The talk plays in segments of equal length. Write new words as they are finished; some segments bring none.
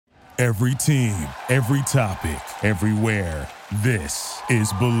Every team, every topic, everywhere. This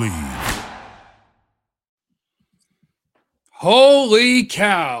is Believe. Holy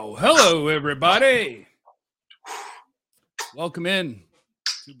cow. Hello, everybody. Welcome in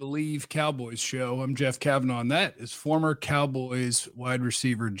to Believe Cowboys Show. I'm Jeff Kavanaugh, and that is former Cowboys wide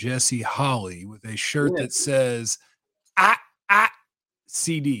receiver Jesse Holley with a shirt that says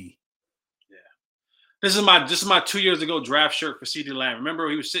CD. Yeah. This is my 2 years ago draft shirt for CeeDee Lamb. Remember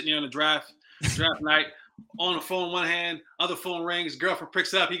he was sitting there on the draft night on the phone one hand, other phone rings, girlfriend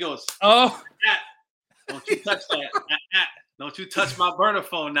picks it up. He goes, "Oh, don't you touch that. Don't you touch my burner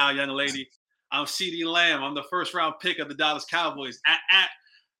phone now, young lady. I'm CeeDee Lamb. I'm the first round pick of the Dallas Cowboys.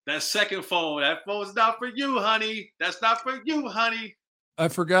 That second phone, that phone's not for you, honey. That's not for you, honey." I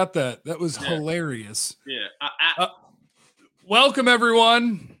forgot that. That was hilarious. Yeah. Welcome,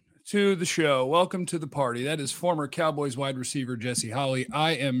 everyone, to the show. Welcome to the party. That is former Cowboys wide receiver Jesse Holley.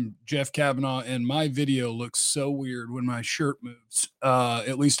 I am Jeff Kavanaugh, and my video looks so weird when my shirt moves,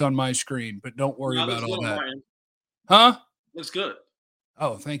 at least on my screen. But don't worry about all that. Martin. Huh? Looks good.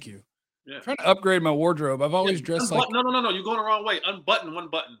 Oh, thank you. Yeah. I'm trying to upgrade my wardrobe. I've always dressed like... No. You're going the wrong way. Unbutton one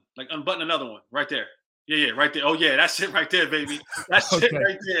button. Like unbutton another one. Right there. Yeah, right there. Oh, yeah, that's it right there, baby. That's it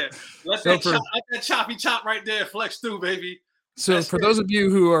right there. Let that choppy chop right there flex through, baby. So that's for those of you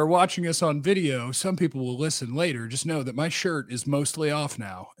who are watching us on video, some people will listen later. Just know that my shirt is mostly off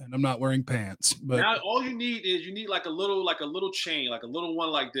now, and I'm not wearing pants. But now all you need is like a little chain, like a little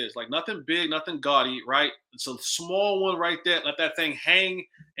one like this, like nothing big, nothing gaudy, right? It's a small one right there. Let that thing hang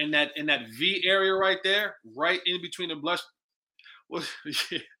in that V area right there, right in between the blush. Well,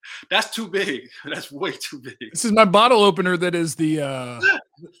 that's too big. That's way too big. This is my bottle opener. That is the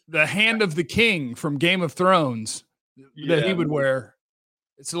hand of the king from Game of Thrones that he would wear.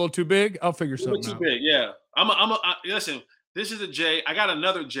 It's a little too big. I'll figure something out. Too big, yeah. Listen. This is a J. I got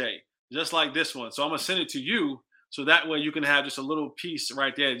another J, just like this one. So I'm gonna send it to you, so that way you can have just a little piece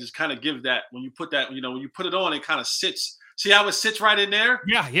right there. Just kind of give that when you put that. When you put it on, it kind of sits. See how it sits right in there?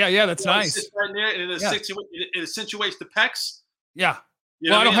 Yeah. That's nice. It sits right there, and it accentuates the pecs. Yeah.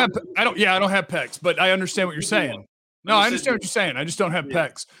 Well, I don't have pecs, but I understand what you're saying. No, I understand what you're saying. I just don't have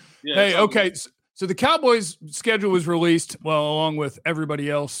pecs. Yeah, hey, okay. So the Cowboys schedule was released, along with everybody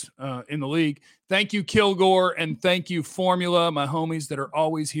else in the league. Thank you, Kilgore, and thank you, Formula, my homies that are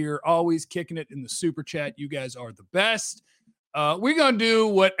always here, always kicking it in the super chat. You guys are the best. We're going to do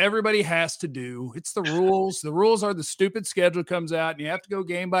what everybody has to do. It's the rules. The rules are the stupid schedule comes out, and you have to go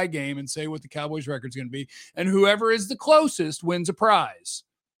game by game and say what the Cowboys record's going to be. And whoever is the closest wins a prize.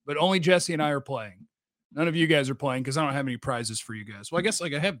 But only Jesse and I are playing. None of you guys are playing because I don't have any prizes for you guys. Well, I guess I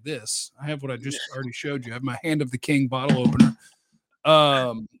have this. I have what I just already showed you. I have my Hand of the King bottle opener.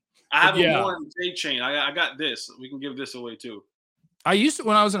 I have a Warren J chain. I got this. We can give this away too. I used to,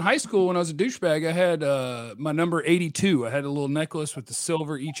 when I was in high school, when I was a douchebag, I had my number 82. I had a little necklace with the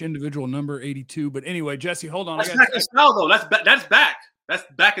silver, each individual number 82. But anyway, Jesse, hold on. That's back in style, though. That's back. That's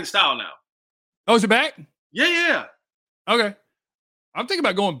back in style now. Oh, is it back? Yeah. Okay. I'm thinking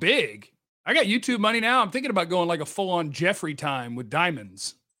about going big. I got YouTube money now. I'm thinking about going like a full-on Jeffrey time with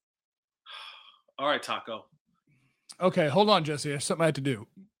diamonds. All right, Taco. Okay, hold on, Jesse. There's something I have to do.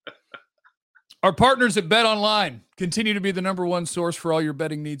 Our partners at BetOnline continue to be the number one source for all your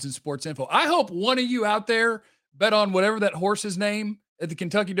betting needs and sports info. I hope one of you out there bet on whatever that horse's name at the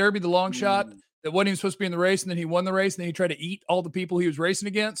Kentucky Derby, the long shot, that wasn't even supposed to be in the race, and then he won the race, and then he tried to eat all the people he was racing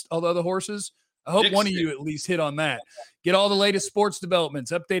against, all the other horses. I hope one of you at least hit on that. Get all the latest sports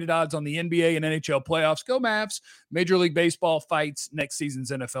developments, updated odds on the NBA and NHL playoffs. Go Mavs. Major League Baseball fights, next season's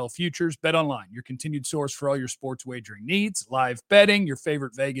NFL futures. BetOnline, your continued source for all your sports wagering needs. Live betting, your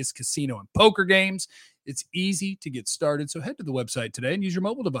favorite Vegas, casino, and poker games. It's easy to get started, so head to the website today and use your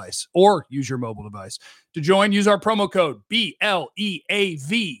mobile device. To join, use our promo code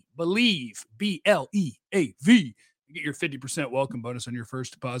BLEAV. Believe, BLEAV. You get your 50% welcome bonus on your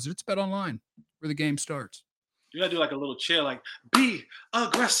first deposit. It's BetOnline, where the game starts. You gotta do like a little chill, like be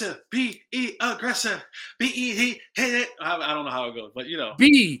aggressive, be aggressive, hit it. I don't know how it goes, but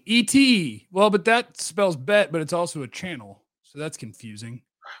BET. Well, but that spells bet, but it's also a channel, so that's confusing.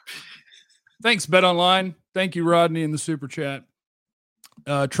 Thanks, BetOnline. Thank you, Rodney, in the super chat.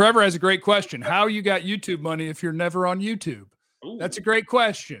 Trevor has a great question. How you got YouTube money if you're never on YouTube? Ooh. That's a great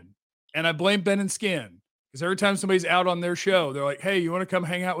question, and I blame Ben and Skin. Because every time somebody's out on their show, they're like, hey, you want to come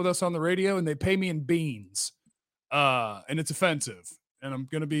hang out with us on the radio? And they pay me in beans. And it's offensive. And I'm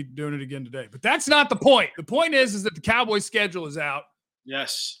going to be doing it again today. But that's not the point. The point is that the Cowboys schedule is out.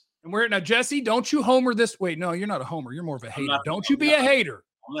 Yes. And we're now, Jesse, don't you homer this. Wait, no, you're not a homer. You're more of a hater. Don't you be a hater.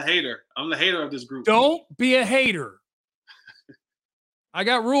 I'm the hater. I'm the hater of this group. Don't be a hater. I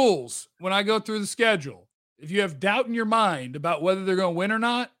got rules when I go through the schedule. If you have doubt in your mind about whether they're going to win or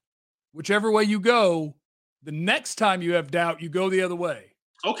not, whichever way you go, the next time you have doubt, you go the other way.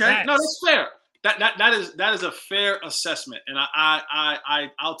 Okay, no, that's fair. That is a fair assessment, and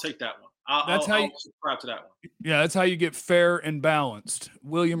I'll take that one. I'll subscribe to that one. Yeah, that's how you get fair and balanced.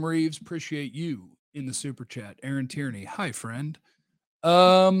 William Reeves, appreciate you in the super chat. Aaron Tierney, hi friend.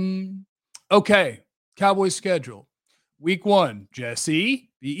 Okay, Cowboys schedule. Week 1,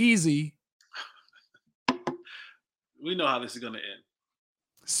 Jesse, be easy. We know how this is going to end.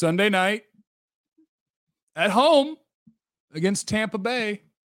 Sunday night at home against Tampa Bay,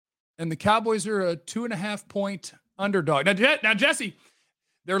 and the Cowboys are a 2.5-point underdog. Now, Jesse,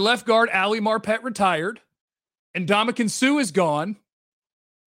 their left guard, Ali Marpet, retired, and Ndamukong Suh is gone.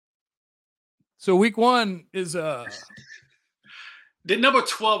 So week 1 is Did number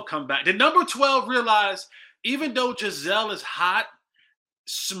 12 come back? Did number 12 realize, even though Gisele is hot,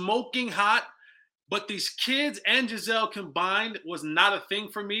 smoking hot, but these kids and Gisele combined was not a thing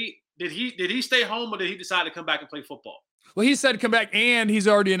for me? Did he stay home, or did he decide to come back and play football? Well, he said come back, and he's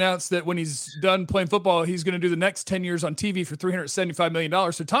already announced that when he's done playing football, he's going to do the next 10 years on TV for $375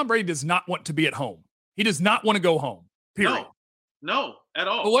 million. So Tom Brady does not want to be at home. He does not want to go home, period. No, at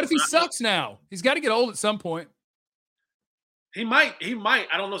all. But what if he sucks now? He's got to get old at some point. He might.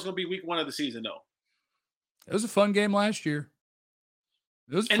 I don't know if it's going to be week 1 of the season, though. It was a fun game last year.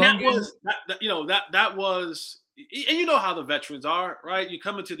 It was a and fun that game. was, that was, and you know how the veterans are, right? You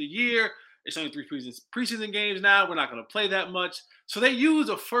come into the year, it's only 3 preseason games now. We're not going to play that much. So they use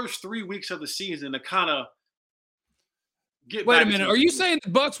the first 3 weeks of the season to kind of get Wait back. a minute. Are you saying the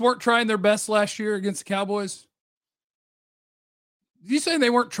Bucs weren't trying their best last year against the Cowboys? Are you saying they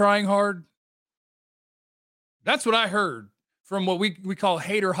weren't trying hard? That's what I heard from what we call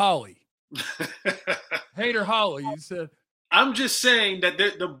Hater Holly. Hater Holly, you said. I'm just saying that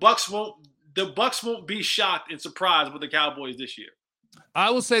the Bucs won't be shocked and surprised with the Cowboys this year. I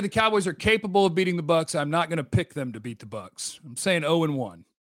will say the Cowboys are capable of beating the Bucs. I'm not going to pick them to beat the Bucs. I'm saying 0-1.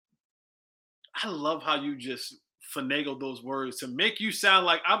 I love how you just finagled those words to make you sound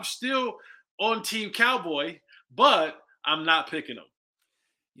like I'm still on Team Cowboy, but I'm not picking them.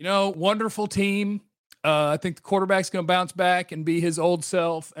 You know, wonderful team. I think the quarterback's going to bounce back and be his old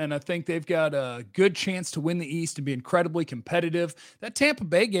self, and I think they've got a good chance to win the East and be incredibly competitive. That Tampa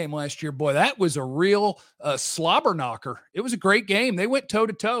Bay game last year, boy, that was a real slobber knocker. It was a great game. They went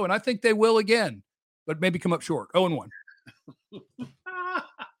toe-to-toe, and I think they will again, but maybe come up short. 0-1.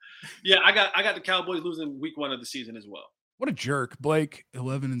 Yeah, I got the Cowboys losing week 1 of the season as well. What a jerk. Blake,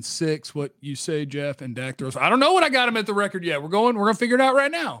 11-6. What you say, Jeff, and Dak throws. I don't know what I got him at the record yet. We're going to figure it out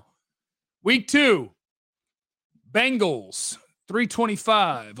right now. Week 2. Bengals,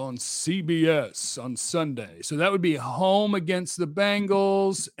 3:25 on CBS on Sunday. So that would be home against the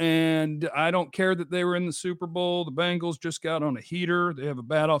Bengals. And I don't care that they were in the Super Bowl. The Bengals just got on a heater. They have a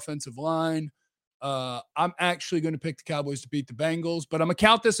bad offensive line. I'm actually going to pick the Cowboys to beat the Bengals, but I'm going to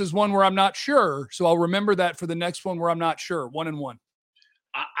count this as one where I'm not sure. So I'll remember that for the next one where I'm not sure. 1-1.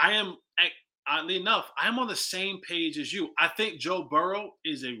 I am, oddly enough, I'm on the same page as you. I think Joe Burrow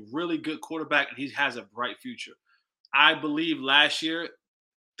is a really good quarterback, and he has a bright future. I believe last year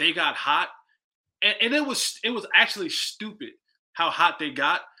they got hot, and it was actually stupid how hot they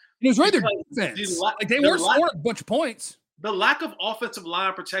got. It was right their defense. Like they weren't scoring a bunch of points. The lack of offensive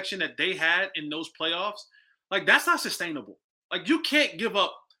line protection that they had in those playoffs, like that's not sustainable. Like you can't give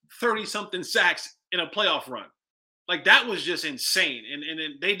up 30-something sacks in a playoff run. Like that was just insane. And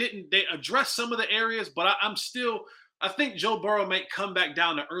they addressed some of the areas, but I think Joe Burrow may come back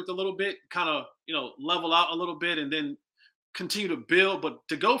down to earth a little bit, kind of, level out a little bit and then continue to build. But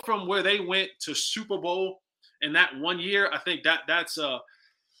to go from where they went to Super Bowl in that 1 year, I think that's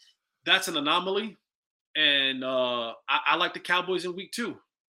an anomaly. And I like the Cowboys in week 2.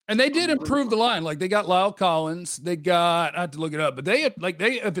 And they did improve the line. Like they got Lyle Collins. I have to look it up, but they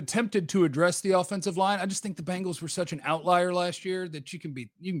have attempted to address the offensive line. I just think the Bengals were such an outlier last year that you can beat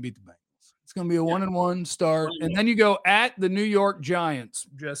the Bengals. It's going to be a 1-1 start. And then you go at the New York Giants,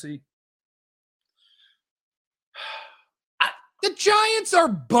 Jesse. The Giants are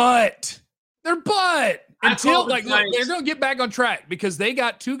butt. They're butt. Until they're going to get back on track because they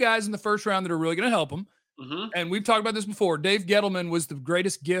got 2 guys in the first round that are really going to help them. Mm-hmm. And we've talked about this before. Dave Gettleman was the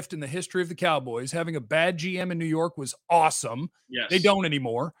greatest gift in the history of the Cowboys. Having a bad GM in New York was awesome. Yes. They don't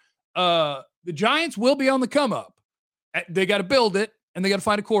anymore. The Giants will be on the come up. They got to build it, and they got to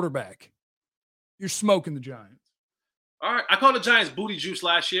find a quarterback. You're smoking the Giants. All right. I called the Giants booty juice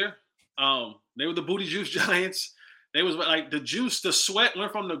last year. They were the booty juice Giants. They was like the juice, the sweat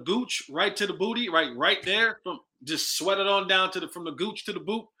went from the gooch right to the booty, right there. just sweat it on down from the gooch to the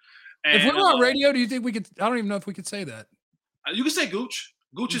boot. And, if we're on radio, do you think we could? I don't even know if we could say that. You can say gooch.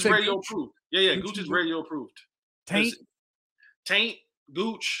 Gooch is radio approved. Yeah. Gooch is radio approved. Taint,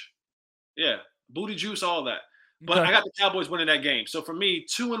 gooch, yeah, booty juice, all that. But I got the Cowboys winning that game. So for me,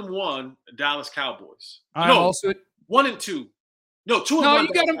 2-1, Dallas Cowboys. Also 1-2. No, 2-1. No,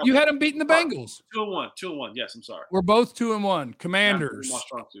 you got them. You had them beating the Bengals. 2-1. Yes, I'm sorry. We're both 2-1. Commanders. My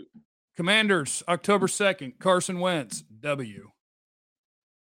strong suit. Commanders, October 2nd. Carson Wentz, W.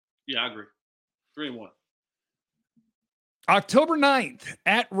 Yeah, I agree. 3-1. October 9th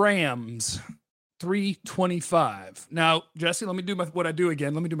at Rams, 325. Now, Jesse, let me do what I do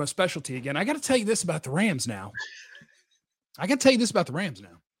again. Let me do my specialty again. I got to tell you this about the Rams now.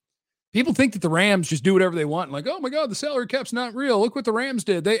 People think that the Rams just do whatever they want. Like, oh my God, the salary cap's not real. Look what the Rams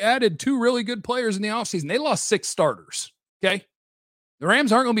did. They added 2 really good players in the offseason. They lost 6 starters. Okay. The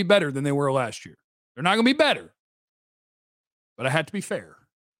Rams aren't going to be better than they were last year. They're not going to be better. But I had to be fair.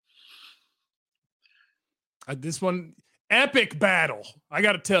 This one, epic battle. I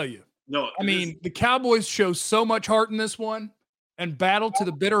got to tell you. No, I mean, the Cowboys show so much heart in this one and battle to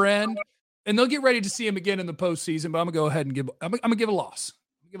the bitter end, and they'll get ready to see him again in the postseason. But I'm gonna go ahead and I'm gonna give a loss.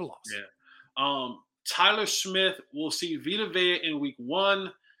 Yeah. Tyler Smith will see Vita Vea in week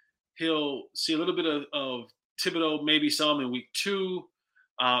 1. He'll see a little bit of Thibodeau, maybe some in week 2.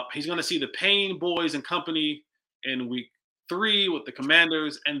 He's gonna see the Payne boys and company in week 3 with the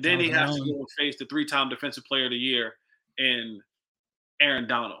Commanders, and then he has to go and face the 3-time Defensive Player of the Year in Aaron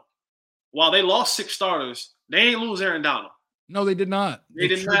Donald. While they lost 6 starters, they ain't lose Aaron Donald. No, they did not. They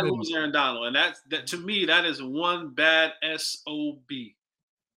did not lose Aaron Donald. And that to me, that is one bad SOB.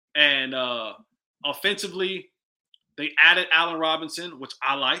 And offensively, they added Allen Robinson, which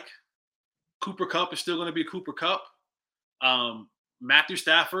I like. Cooper Kupp is still going to be Cooper Kupp. Matthew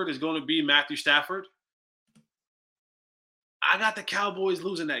Stafford is going to be Matthew Stafford. I got the Cowboys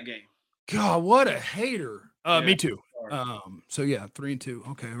losing that game. God, what a hater. Me too. So yeah, 3-2.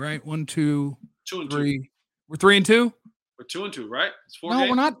 Okay, right. 1, 2, 2 and 3. 2. We're 3-2. We're 2-2, right? It's 4 no, games?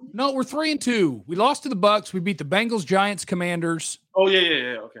 we're not. No, we're 3-2. We lost to the Bucks. We beat the Bengals, Giants, Commanders. Oh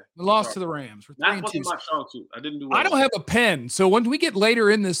yeah. Okay. We lost to the Rams. We're 3-2. That wasn't my strong suit. I didn't do well. I don't have a pen, so when we get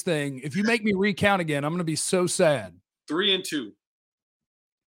later in this thing, if you make me recount again, I'm going to be so sad. 3-2.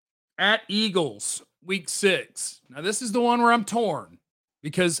 At Eagles, week 6. Now this is the one where I'm torn.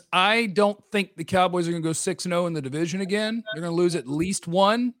 Because I don't think the Cowboys are going to go 6-0 in the division again. They're going to lose at least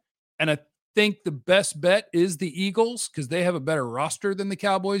 1. And I think the best bet is the Eagles because they have a better roster than the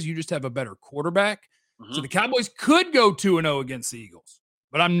Cowboys. You just have a better quarterback. Mm-hmm. So the Cowboys could go 2-0 against the Eagles.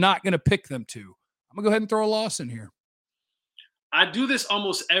 But I'm not going to pick them to. I'm going to go ahead and throw a loss in here. I do this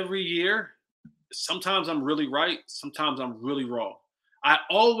almost every year. Sometimes I'm really right. Sometimes I'm really wrong. I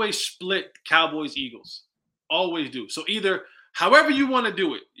always split Cowboys-Eagles. Always do. So either – however you want to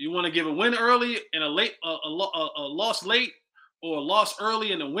do it. You want to give a win early and a loss late, or a loss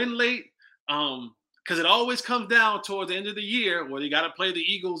early and a win late. Because it always comes down towards the end of the year where you got to play the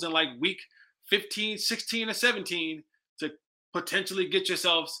Eagles in like week 15, 16, or 17 to potentially get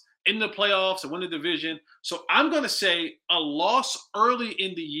yourselves in the playoffs and win the division. So I'm going to say a loss early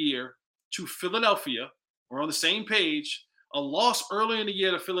in the year to Philadelphia. We're on the same page. A loss early in the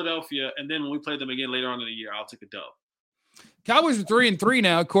year to Philadelphia, and then when we play them again later on in the year, I'll take a dub. Cowboys are 3-3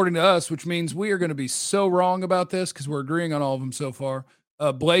 now, according to us, which means we are going to be so wrong about this because we're agreeing on all of them so far.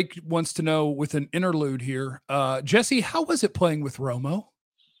 Blake wants to know with an interlude here. Jesse, how was it playing with Romo?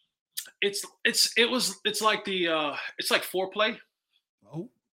 It's like foreplay. Oh,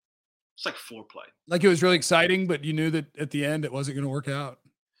 it's like foreplay. Like it was really exciting, but you knew that at the end it wasn't going to work out.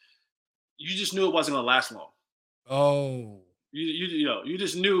 You just knew it wasn't going to last long. Oh. You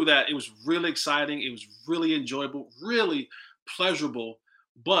just knew that it was really exciting. It was really enjoyable, really pleasurable.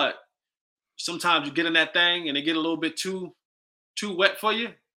 But sometimes you get in that thing and it get a little bit too wet for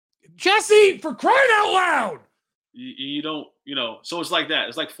you. Jesse, for crying out loud. You don't, so it's like that.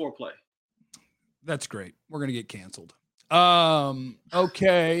 It's like foreplay. That's great. We're going to get canceled.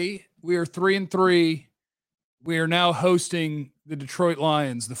 Okay. We are 3-3. We are now hosting the Detroit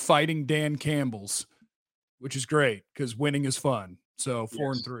Lions, the Fighting Dan Campbells, which is great because winning is fun. So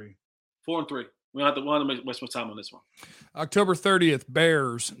 4-3. 4-3. We don't have to waste my time on this one. October 30th,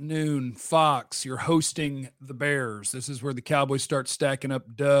 Bears, noon, Fox. You're hosting the Bears. This is where the Cowboys start stacking up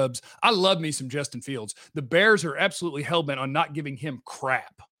dubs. I love me some Justin Fields. The Bears are absolutely hell-bent on not giving him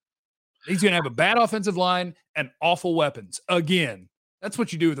crap. He's going to have a bad offensive line and awful weapons. Again, that's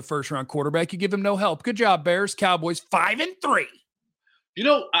what you do with a first-round quarterback. You give him no help. Good job, Bears. Cowboys, 5-3.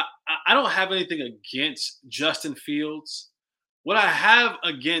 I don't have anything against Justin Fields. What I have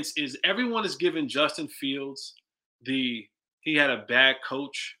against is everyone is giving Justin Fields he had a bad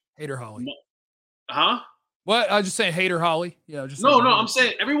coach. Hater Holly. Huh? What? I was just saying Hater Holly. Yeah. No, I'm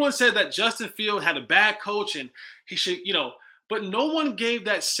saying everyone said that Justin Fields had a bad coach and he should, but no one gave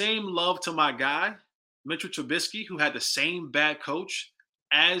that same love to my guy, Mitchell Trubisky, who had the same bad coach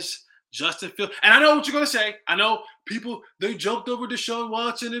as Justin Fields. And I know what you're going to say. I know people, they jumped over Deshaun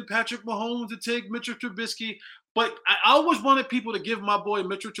Watson and Patrick Mahomes to take Mitchell Trubisky. But I always wanted people to give my boy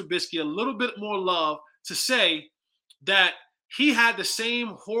Mitchell Trubisky a little bit more love to say that he had the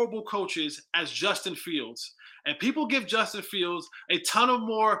same horrible coaches as Justin Fields. And people give Justin Fields a ton of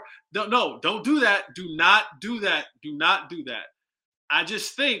more. No, don't do that. Do not do that. Do not do that. I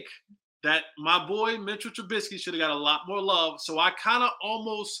just think that my boy Mitchell Trubisky should have got a lot more love. So I kind of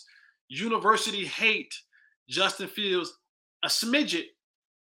almost university hate Justin Fields a smidget.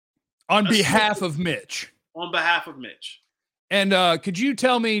 On behalf of Mitch. On behalf of Mitch. And could you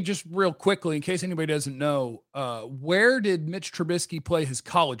tell me just real quickly, in case anybody doesn't know, where did Mitch Trubisky play his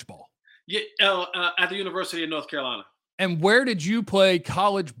college ball? Yeah, at the University of North Carolina. And where did you play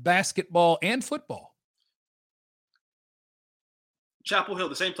college basketball and football? Chapel Hill,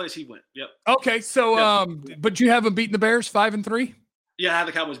 the same place he went. Yep. Okay, so but you haven't beaten the Bears 5-3? Yeah, I had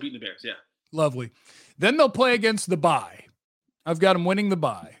the Cowboys beating the Bears. Yeah. Lovely. Then they'll play against the bye. I've got them winning the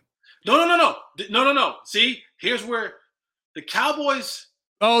bye. No. See, here's where the Cowboys.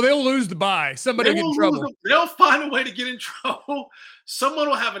 Oh, they'll lose the bye. Somebody will get in trouble. They'll find a way to get in trouble. Someone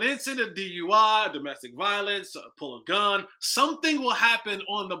will have an incident, DUI, domestic violence, pull a gun. Something will happen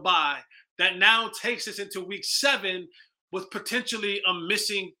on the bye that now takes us into week 7 with potentially a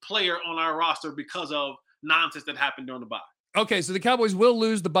missing player on our roster because of nonsense that happened during the bye. Okay, so the Cowboys will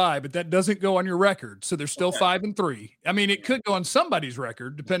lose the bye, but that doesn't go on your record. So they're still 5-3. I mean, it could go on somebody's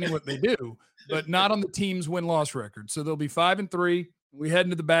record, depending what they do, but not on the team's win-loss record. So they'll be 5-3. We head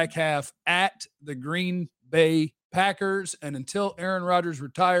into the back half at the Green Bay Packers. And until Aaron Rodgers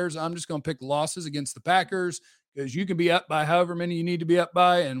retires, I'm just going to pick losses against the Packers because you can be up by however many you need to be up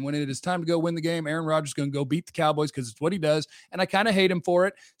by. And when it is time to go win the game, Aaron Rodgers is going to go beat the Cowboys because it's what he does. And I kind of hate him for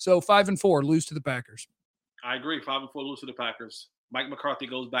it. So 5-4, lose to the Packers. I agree. 5-4, lose to the Packers. Mike McCarthy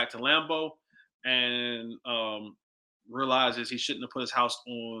goes back to Lambeau and realizes he shouldn't have put his house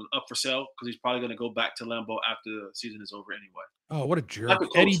up for sale because he's probably going to go back to Lambeau after the season is over anyway. Oh, what a jerk.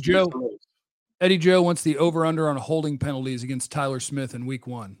 Eddie Joe wants the over-under on holding penalties against Tyler Smith in week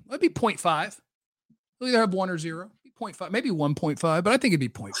 1. That'd be 0.5. They'll either have 1 or 0. 0.5, maybe 1.5, but I think it'd be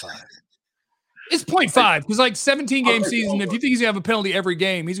 0.5. It's 0.5 because like 17-game season, if you think he's going to have a penalty every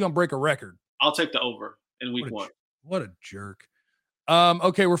game, he's going to break a record. I'll take the over in week 1. What a jerk.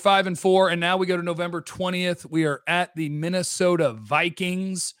 Okay, we're 5-4, and now we go to November 20th. We are at the Minnesota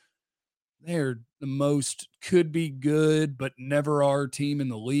Vikings. They're the most could be good, but never are team in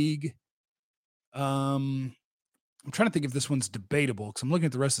the league. I'm trying to think if this one's debatable because I'm looking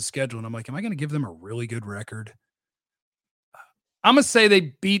at the rest of the schedule, and I'm like, am I going to give them a really good record? I'm going to say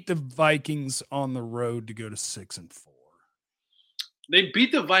they beat the Vikings on the road to go to 6-4. They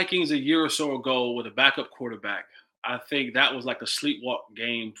beat the Vikings a year or so ago with a backup quarterback. I think that was like a sleepwalk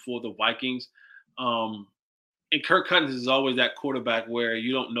game for the Vikings. And Kirk Cousins is always that quarterback where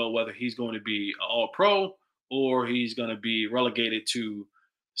you don't know whether he's going to be an all-pro or he's going to be relegated to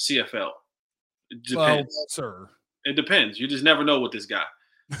CFL. It depends. Well, sir. It depends. You just never know with this guy.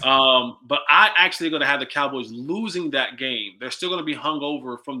 But I actually going to have the Cowboys losing that game. They're still going to be hung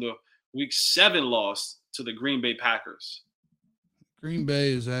over from the week 7 loss to the Green Bay Packers. Green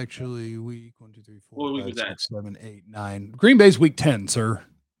Bay is actually week 1, 2, 3, 4, what 5, 6, 7, 8, 9. Green Bay's week 10, sir.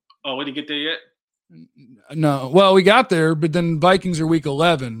 Oh, we didn't get there yet? No. Well, we got there, but then Vikings are week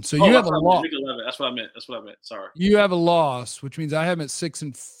 11. So you have a loss. Week 11. That's what I meant. Sorry. You have a loss, which means I have them at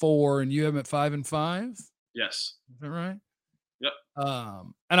 6-4 and you have them at 5-5. Yes. Is that right? Yep.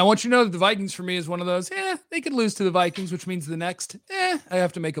 And I want you to know that the Vikings for me is one of those, they could lose to the Vikings, which means the next, I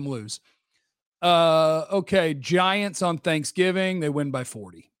have to make them lose. Okay. Giants on Thanksgiving. They win by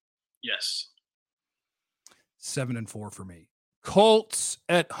 40. Yes. 7-4 for me. Colts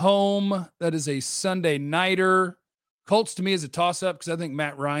at home. That is a Sunday nighter. Colts to me is a toss-up because I think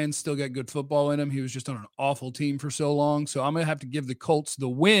Matt Ryan's still got good football in him. He was just on an awful team for so long. So I'm going to have to give the Colts the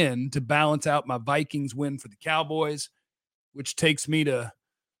win to balance out my Vikings win for the Cowboys, which takes me to,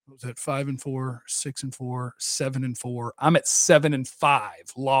 what was that, 5-4, 6-4, 7-4. I'm at 7-5,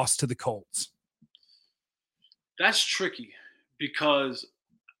 lost to the Colts. That's tricky because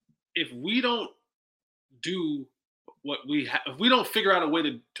if we don't do what if we don't figure out a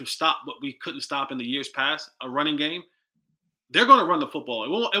way to stop what we couldn't stop in the years past, a running game, they're going to run the football.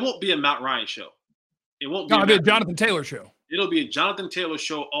 It won't be a Matt Ryan show. It won't be a Jonathan Taylor show. It'll be a Jonathan Taylor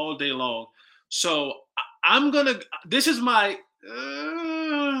show all day long. So I'm gonna. This is my.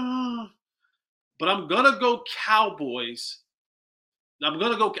 But I'm gonna go Cowboys. I'm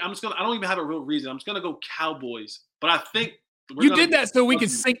gonna go. I'm just gonna. I don't even have a real reason. I'm just gonna go Cowboys. But I think you did that so we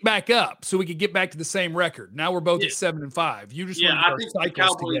could sync back up, so we could get back to the same record. Now we're both at 7-5. You just I think the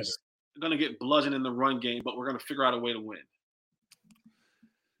Cowboys together. are gonna get bludgeoned in the run game, but we're gonna figure out a way to win.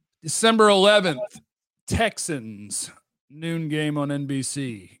 December 11th, Texans noon game on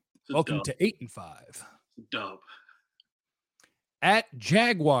NBC. Welcome to 8-5. Dub. At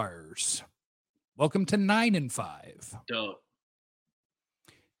Jaguars. Welcome to 9-5. Dub.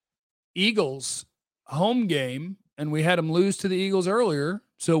 Eagles home game, and we had them lose to the Eagles earlier.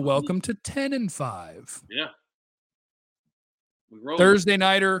 So welcome to 10-5. Yeah. Thursday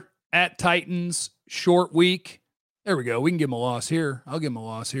nighter at Titans, short week. There we go. We can give them a loss here. I'll give them a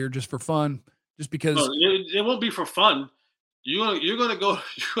loss here just for fun, just because it won't be for fun. You're gonna go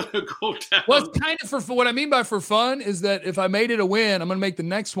down. Well, it's kind of for what I mean by for fun is that if I made it a win, I'm gonna make the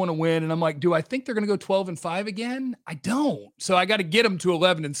next one a win, and I'm like, do I think they're gonna go 12-5 again? I don't. So I got to get them to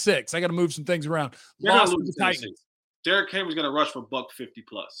 11-6. I got to move some things around. Lost to the Titans. Derrick Henry's gonna rush for $150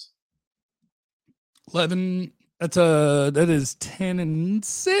 plus. 11. That is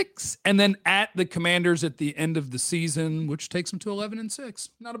 10-6, and then at the Commanders at the end of the season, which takes them to 11-6.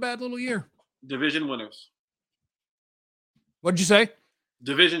 Not a bad little year. Division winners. What did you say?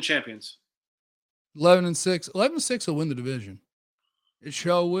 Division champions. 11-6. 11-6 will win the division. It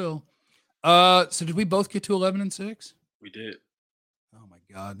sure will. So did we both get to 11-6? We did. Oh my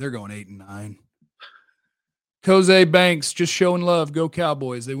God, they're going 8-9. Jose Banks just showing love. Go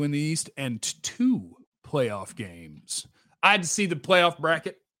Cowboys. They win the East and 2 playoff games. I had to see the playoff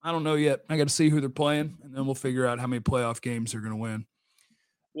bracket. I don't know yet. I got to see who they're playing, and then we'll figure out how many playoff games they're going to win.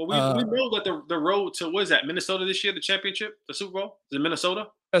 Well, we know that the road to, what is that, Minnesota this year, the championship, the Super Bowl? Is it Minnesota?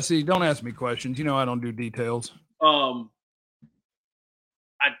 See, don't ask me questions. You know I don't do details. It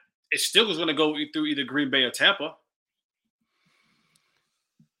still is going to go through either Green Bay or Tampa.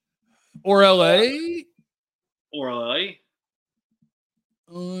 Or L.A. Or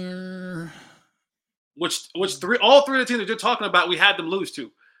all three of the teams that you're talking about, we had them lose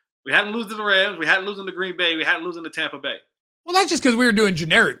to. We had them lose to the Rams. We had them losing to Green Bay. We had them losing to Tampa Bay. Well, that's just because we were doing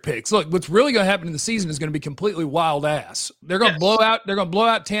generic picks. Look, what's really going to happen in the season is going to be completely wild ass. They're going to blow out. They're going to blow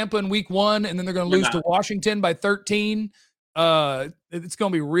out Tampa in week 1, and then they're going to lose to Washington by 13. It's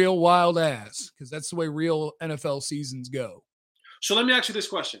going to be real wild ass because that's the way real NFL seasons go. So let me ask you this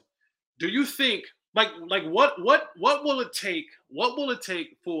question: do you think, like what will it take? What will it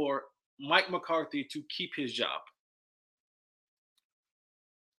take for Mike McCarthy to keep his job?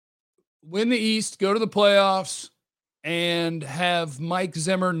 Win the East, go to the playoffs, and have Mike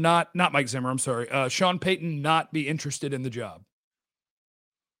Zimmer not Mike Zimmer, I'm sorry, Sean Payton not be interested in the job.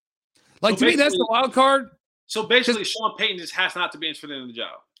 Like, so to me, that's the wild card. So basically, Sean Payton just has not to be interested in the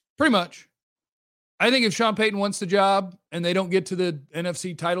job. Pretty much. I think if Sean Payton wants the job and they don't get to the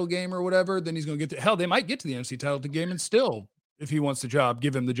NFC title game or whatever, then he's going to get to – hell, they might get to the NFC title game and still, if he wants the job,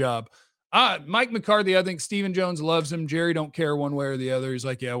 give him the job. Mike McCarthy, I think Stephen Jones loves him. Jerry don't care one way or the other. He's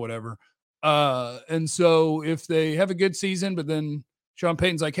like, yeah, whatever. And so if they have a good season, but then Sean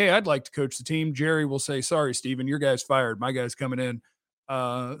Payton's like, hey, I'd like to coach the team, Jerry will say, sorry, Stephen, your guy's fired. My guy's coming in.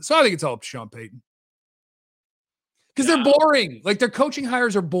 So I think it's all up to Sean Payton. Because they're boring. Like, their coaching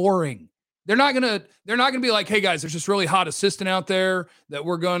hires are boring. They're not gonna be like, hey guys, there's this really hot assistant out there that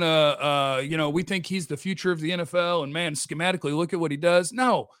we're gonna we think he's the future of the NFL, and man, schematically look at what he does.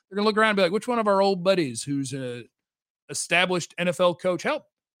 No, they're gonna look around and be like, which one of our old buddies who's a established NFL coach? Help,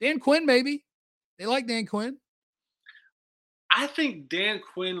 Dan Quinn, maybe. They like Dan Quinn. I think Dan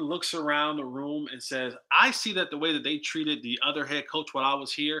Quinn looks around the room and says, I see that the way that they treated the other head coach while I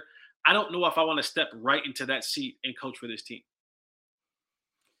was here, I don't know if I want to step right into that seat and coach for this team.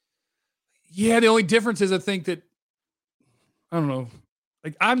 Yeah, the only difference is I think that, I don't know,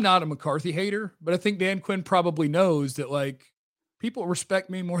 like, I'm not a McCarthy hater, but I think Dan Quinn probably knows that, like, people respect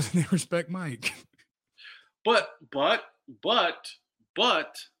me more than they respect Mike. But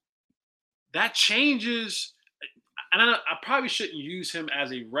that changes, and I probably shouldn't use him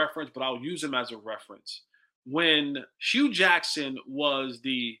as a reference, but I'll use him as a reference. When Hugh Jackson was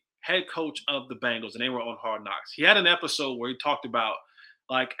the head coach of the Bengals and they were on Hard Knocks, he had an episode where he talked about,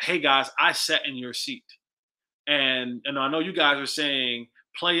 like, hey guys, I sat in your seat, and I know you guys are saying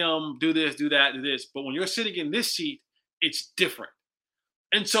play them, do this, do that, do this, but when you're sitting in this seat, it's different.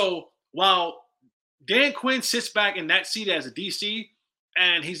 And so while Dan Quinn sits back in that seat as a DC,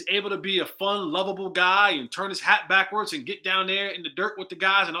 and he's able to be a fun, lovable guy and turn his hat backwards and get down there in the dirt with the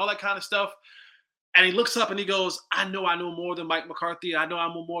guys and all that kind of stuff, and he looks up and he goes, I know more than Mike McCarthy. I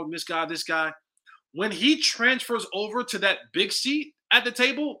know more than this guy. when he transfers over to that big seat at the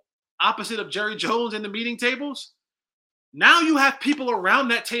table, opposite of Jerry Jones in the meeting tables, now you have people around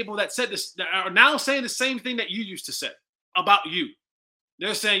that table that said this, that are now saying the same thing that you used to say about you.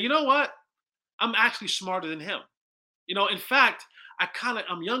 They're saying, you know what? I'm actually smarter than him. In fact,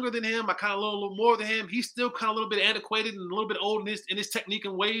 I'm younger than him. I kind of learn a little more than him. He's still kind of a little bit antiquated and a little bit old in his technique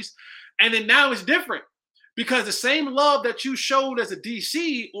and ways. And then now it's different because the same love that you showed as a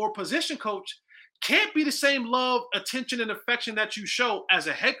DC or position coach can't be the same love, attention, and affection that you show as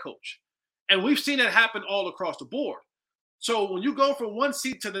a head coach. And we've seen that happen all across the board. So when you go from one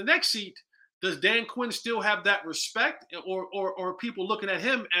seat to the next seat, does Dan Quinn still have that respect, or people looking at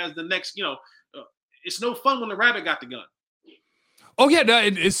him as the next? It's no fun when the rabbit got the gun. Oh yeah,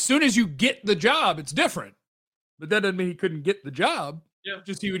 as soon as you get the job, it's different. But that doesn't mean he couldn't get the job. Yeah,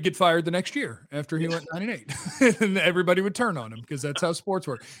 just he would get fired the next year after he went 9-8, and everybody would turn on him because that's how sports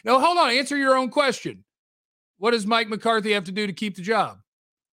work. No, hold on. Answer your own question. What does Mike McCarthy have to do to keep the job?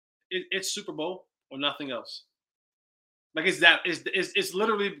 It's Super Bowl or nothing else. Like it's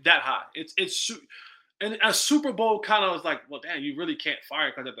literally that high. And a Super Bowl kind of is like, well, damn, you really can't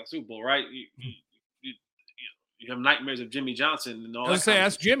fire because of the Super Bowl, right? You have nightmares of Jimmy Johnson and all. I was say,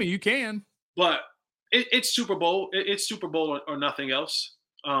 ask Jimmy. You can, but it's Super Bowl. It's Super Bowl or nothing else.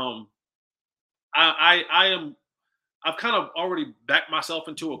 I've kind of already backed myself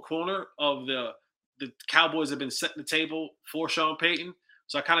into a corner of the Cowboys have been setting the table for Sean Payton,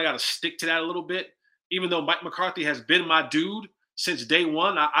 so I kind of got to stick to that a little bit. Even though Mike McCarthy has been my dude since day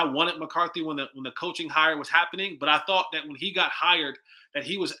one, I wanted McCarthy when the coaching hire was happening. But I thought that when he got hired, that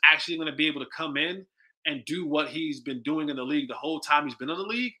he was actually going to be able to come in and do what he's been doing in the league the whole time he's been in the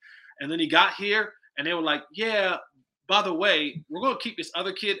league. And then he got here, and they were like, yeah, by the way, we're going to keep this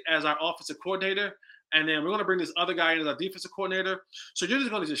other kid as our offensive coordinator, and then we're going to bring this other guy in as our defensive coordinator. So you're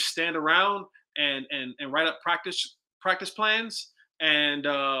just going to just stand around and write up practice plans. And,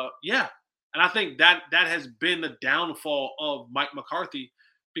 And I think that has been the downfall of Mike McCarthy,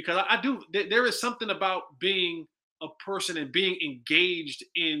 because there is something about being a person and being engaged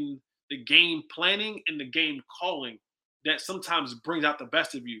in the game planning and the game calling that sometimes brings out the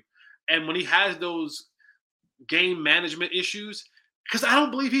best of you. And when he has those game management issues, because I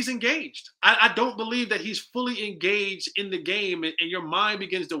don't believe he's engaged. I don't believe that he's fully engaged in the game, and your mind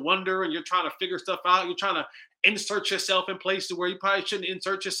begins to wonder and you're trying to figure stuff out. You're trying to insert yourself in places where you probably shouldn't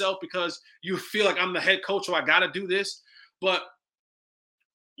insert yourself because you feel like I'm the head coach, so I got to do this. But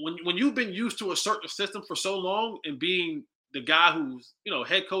when you've been used to a certain system for so long and being the guy who's,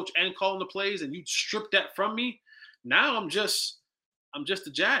 head coach and calling the plays, and you strip that from me, now I'm just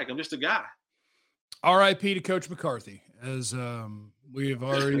a jag. I'm just a guy. R.I.P. to Coach McCarthy, as we have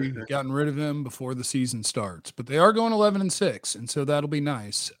already gotten rid of him before the season starts. But they are going 11-6, and so that'll be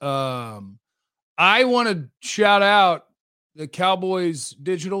nice. I want to shout out the Cowboys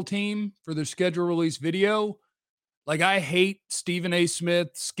digital team for their schedule release video. Like, I hate Stephen A.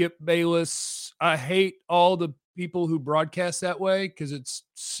 Smith, Skip Bayless. I hate all the people who broadcast that way because it's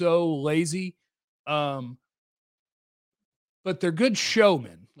so lazy. But they're good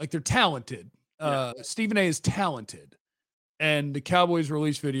showmen. Like, they're talented. Stephen A. is talented. And the Cowboys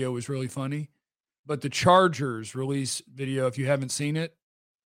release video was really funny. But the Chargers release video, if you haven't seen it,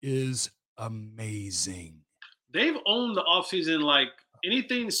 is amazing. They've owned the offseason like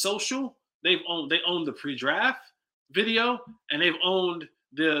anything social. They own the pre-draft video, and they've owned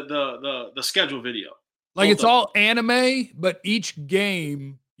the schedule video. Like, it's all anime, but each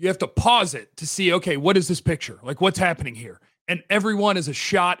game you have to pause it to see, okay, what is this picture? Like, what's happening here? And everyone is a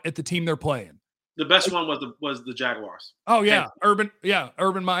shot at the team they're playing. The best one was the Jaguars. Oh yeah, Urban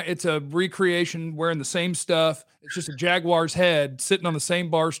Meyer. It's a recreation wearing the same stuff. It's just a Jaguar's head sitting on the same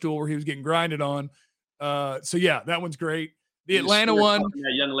bar stool where he was getting grinded on. So yeah, that one's great. The Atlanta one,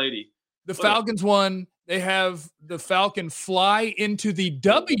 that young lady. The Falcons one, they have the Falcon fly into the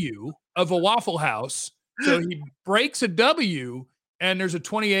W of a Waffle House. So he breaks a W, and there's a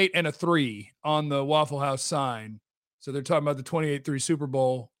 28 and a 3 on the Waffle House sign. So they're talking about the 28-3 Super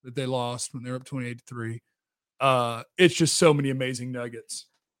Bowl that they lost when they were up 28-3. It's just so many amazing nuggets.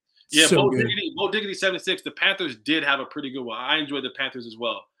 Yeah, so Bo Diggity 76. The Panthers did have a pretty good one. I enjoyed the Panthers as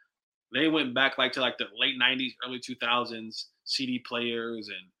well. They went back to the late 90s, early 2000s, CD players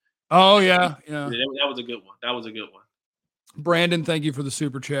and. Oh yeah. That was a good one. That was a good one. Brandon, thank you for the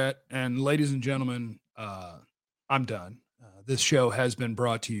super chat. And ladies and gentlemen, I'm done. This show has been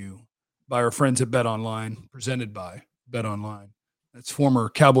brought to you by our friends at Bet Online, presented by Bet Online. That's former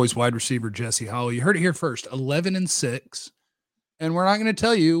Cowboys wide receiver Jesse Holley. You heard it here first, 11-6. And we're not going to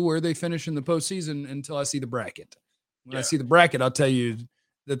tell you where they finish in the postseason until I see the bracket. When I see the bracket, I'll tell you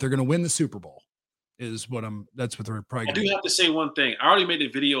that they're going to win the Super Bowl. is what that's what they're probably I do have to say one thing. I already made a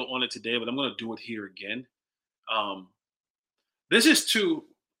video on it today, but I'm going to do it here again. This is to,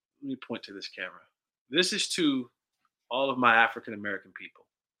 let me point to this camera. This is to all of my African American people,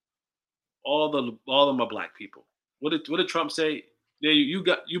 all of my black people. What did Trump say? Yeah, you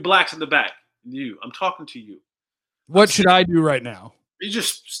got you blacks in the back. I'm talking to you. What should I do right now? You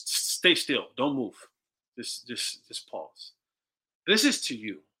just stay still. Don't move. Just pause. This is to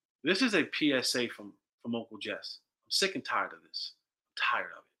you. This is a PSA from Uncle Jess. I'm sick and tired of this. I'm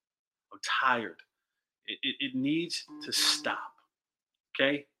tired of it. I'm tired. It needs to stop.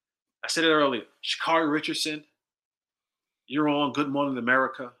 Okay? I said it earlier. Sha'Carri Richardson, you're on Good Morning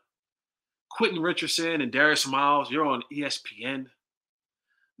America. Quentin Richardson and Darius Miles, you're on ESPN.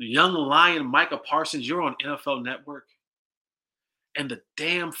 The young lion Micah Parsons, you're on NFL Network. And the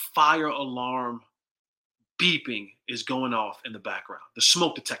damn fire alarm beeping is going off in the background. The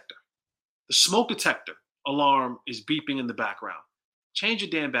smoke detector. The smoke detector alarm is beeping in the background. Change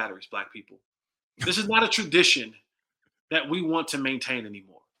your damn batteries, black people. This is not a tradition that we want to maintain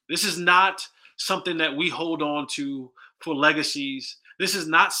anymore. This is not something that we hold on to for legacies. This is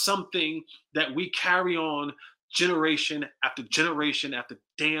not something that we carry on generation after generation after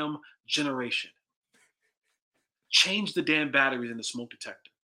damn generation. Change the damn batteries in the smoke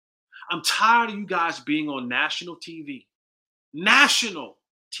detector. I'm tired of you guys being on national TV. National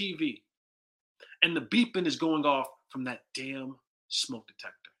TV. And the beeping is going off from that damn smoke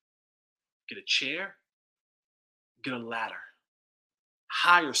detector. Get a chair. Get a ladder.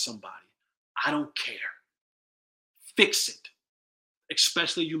 Hire somebody. I don't care. Fix it.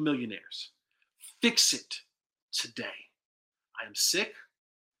 Especially you millionaires. Fix it today. I am sick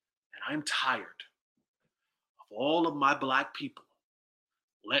and I'm tired of all of my black people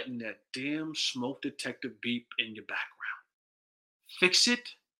letting that damn smoke detector beep in your background. Fix it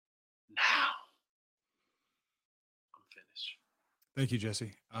now. I'm finished. Thank you,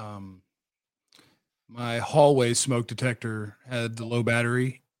 Jesse. My hallway smoke detector had the low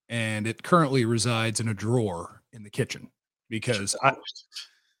battery, and it currently resides in a drawer in the kitchen because I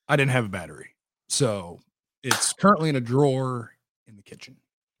didn't have a battery. So it's currently in a drawer in the kitchen.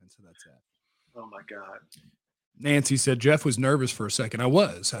 And so that's that. Oh my God. Nancy said Jeff was nervous for a second. I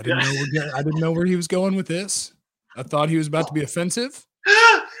was. I didn't know where he was going with this. I thought he was about to be offensive.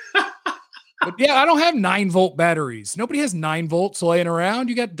 But yeah, I don't have 9-volt batteries. Nobody has 9 volts laying around.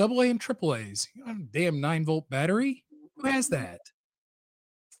 You got AA and AAAs. You don't have a damn 9-volt battery. Who has that?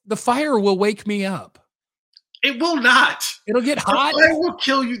 The fire will wake me up. It will not. It'll get hot. The fire will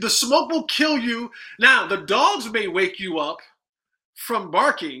kill you. The smoke will kill you. Now, the dogs may wake you up from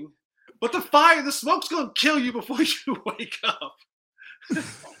barking, but the smoke's going to kill you before you wake up.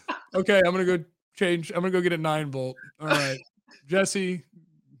 Okay, I'm going to go change. I'm going to go get a 9-volt. All right. Jesse,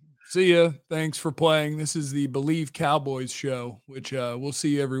 see ya. Thanks for playing. This is the Believe Cowboys show, which we'll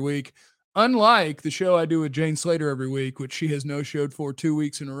see you every week. Unlike the show I do with Jane Slater every week, which she has no-showed for 2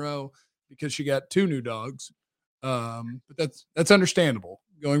 weeks in a row because she got 2 new dogs. But that's understandable.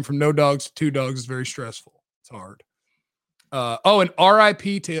 Going from no dogs to 2 dogs is very stressful. It's hard. And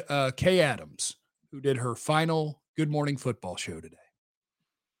RIP to Kay Adams, who did her final Good Morning Football show today.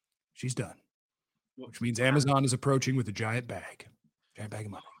 She's done, which means Amazon is approaching with a giant bag of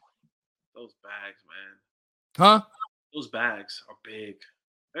money. Those bags, man. Huh? Those bags are big.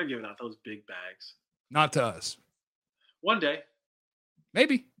 They're giving out those big bags. Not to us. One day.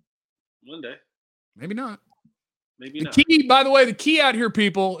 Maybe. One day. Maybe not. Maybe the not. Key, by the way, the key out here,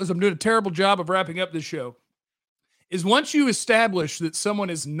 people, is I'm doing a terrible job of wrapping up this show, is once you establish that someone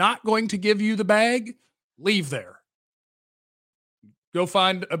is not going to give you the bag, leave there. Go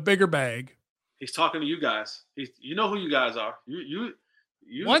find a bigger bag. He's talking to you guys. You know who you guys are.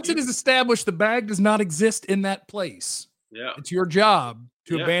 Once it is established the bag does not exist in that place. Yeah. It's your job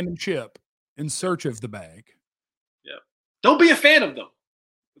to abandon ship in search of the bag. Yeah. Don't be a fan of them.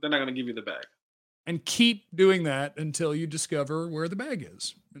 But they're not going to give you the bag. And keep doing that until you discover where the bag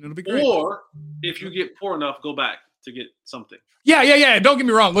is. And it'll be great. Or if you get poor enough, go back to get something. Yeah. Don't get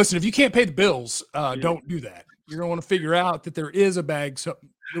me wrong. Listen, if you can't pay the bills, don't do that. You're going to want to figure out that there is a bag. So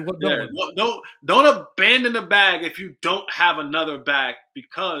don't abandon the bag if you don't have another bag,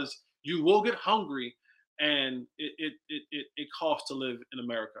 because you will get hungry, and it costs to live in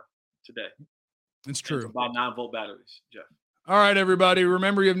America today. It's true. It's about 9-volt batteries, Jeff. All right, everybody.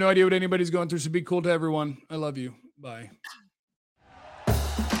 Remember, you have no idea what anybody's going through, so be cool to everyone. I love you. Bye.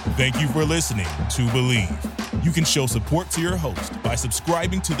 Thank you for listening to Believe. You can show support to your host by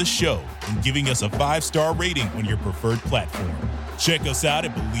subscribing to the show and giving us a 5-star rating on your preferred platform. Check us out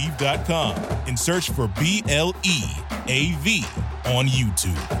at Believe.com and search for BLEAV on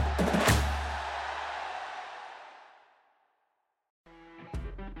YouTube.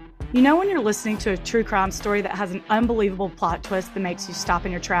 You know when you're listening to a true crime story that has an unbelievable plot twist that makes you stop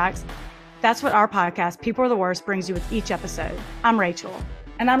in your tracks? That's what our podcast, People Are the Worst, brings you with each episode. I'm Rachel.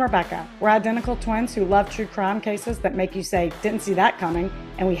 And I'm Rebecca. We're identical twins who love true crime cases that make you say, didn't see that coming,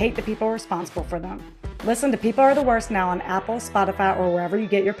 and we hate the people responsible for them. Listen to People Are the Worst now on Apple, Spotify, or wherever you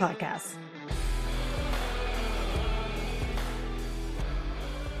get your podcasts.